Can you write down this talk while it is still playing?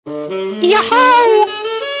Yo-ho!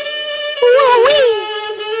 Woo-wee!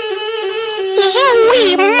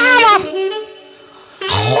 Zoo-wee, mama!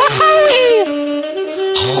 Woo-hoo-wee!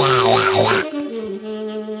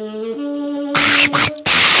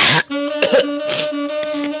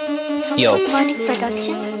 Yo, Morning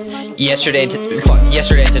Productions. yesterday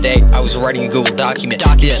and today, I was writing a Google document.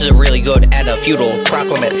 This is a really good and a futile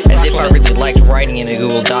proclamation, as if I really liked writing in a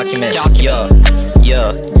Google document.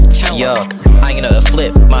 I'm gonna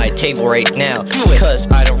flip my table right now,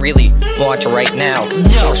 because I don't really want to write now.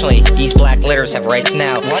 Unfortunately, these black letters have rights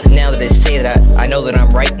now. Now that they say that, I know that I'm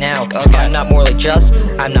right now. I'm not morally just,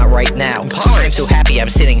 I'm not right now. I'm so happy I'm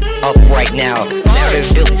sitting up right now. Now that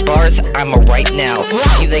I've built these bars, I'm a right now.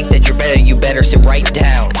 You think that you're better, you better sit right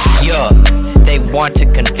down. They want to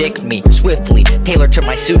convict me swiftly, tailored to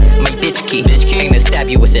my suit, my bitch key. I'm gonna stab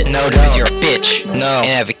you with it. No, because you're a bitch. No. And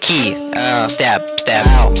I have a key. Stab.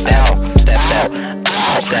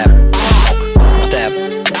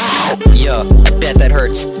 I bet that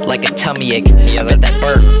hurts like a tummy ache. I bet that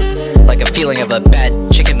burn like a feeling of a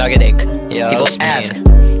bad chicken nugget ache. People ask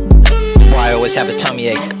why I always have a tummy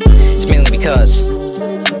ache. It's mainly because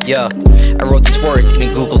I wrote these words in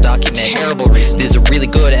a Google document. Terrible reason. This is a really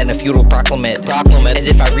good and a futile proclamation. As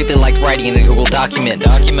if I really liked writing in a Google document.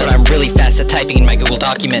 But I'm really fast at typing in my Google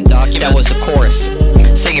document. That was the chorus.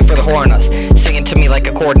 Singing for the hornets. Singing to me like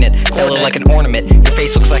a coordinate. That look like an ornament. Your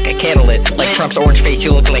face looks like a candle lit. Like Trump's orange face,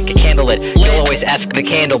 you look like a candle lit. You'll always ask the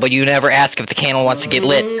candle, but you never ask if the candle wants to get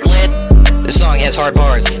lit. This song has hard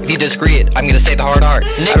bars. If you disagree it, I'm gonna say the hard art.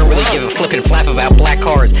 I don't really give a flippin' flap about black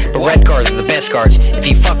cars, but red cars are the best cars. If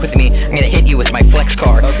you fuck with me, I'm gonna hit you with my flex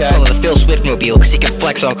car. Call it the Phil Swift mobile, cause he can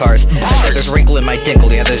flex on cars. There's a wrinkle in my dinkle,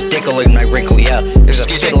 there's dickle in my wrinkle, There's a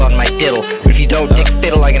fiddle on my diddle. But if you don't dick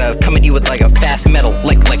fiddle, I'm gonna come at you with like a fast metal,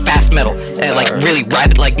 like fast metal, and like really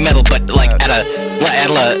rapid like metal, but like at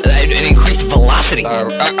an increased velocity.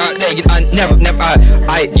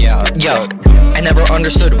 I never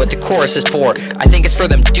understood what the chorus is for. I think it's for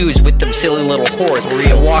them dudes with them silly little whores.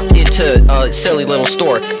 I walked into a silly little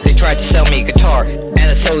store. They tried to sell me a guitar and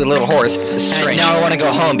a silly little horse. And now I want to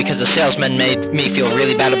go home because the salesman made me feel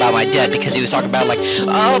really bad about my debt, because he was talking about like,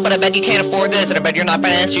 oh, but I bet you can't afford this, and I bet you're not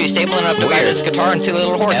financially stable enough to buy this guitar and silly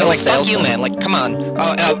little horse. I'm like, fuck you, man. Like, come on.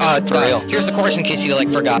 For real. Here's the chorus in case you like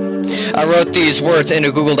forgot. I wrote these words in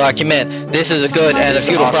a Google document. This is a good and a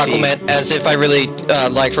futile proclamation, as if I really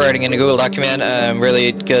liked writing in a Google document. I'm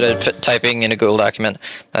really good at typing in a Google document.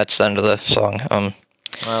 That's the end of the song.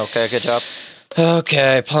 Okay, good job.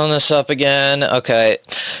 Okay, pulling this up again. Okay.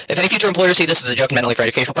 If any future employers see this as a joke mentally for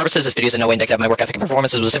educational purposes, this video is in no way indicative of my work ethic and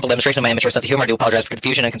performance. It was a simple demonstration of my amateur sense of humor. I do apologize for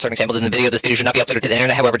confusion and concerning samples in the video. This video should not be uploaded to the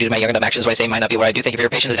internet. However, due to my young and dumb actions, what I say might not be what I do. Thank you for your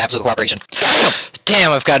patience and absolute cooperation.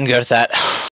 Damn, I've gotten good at that.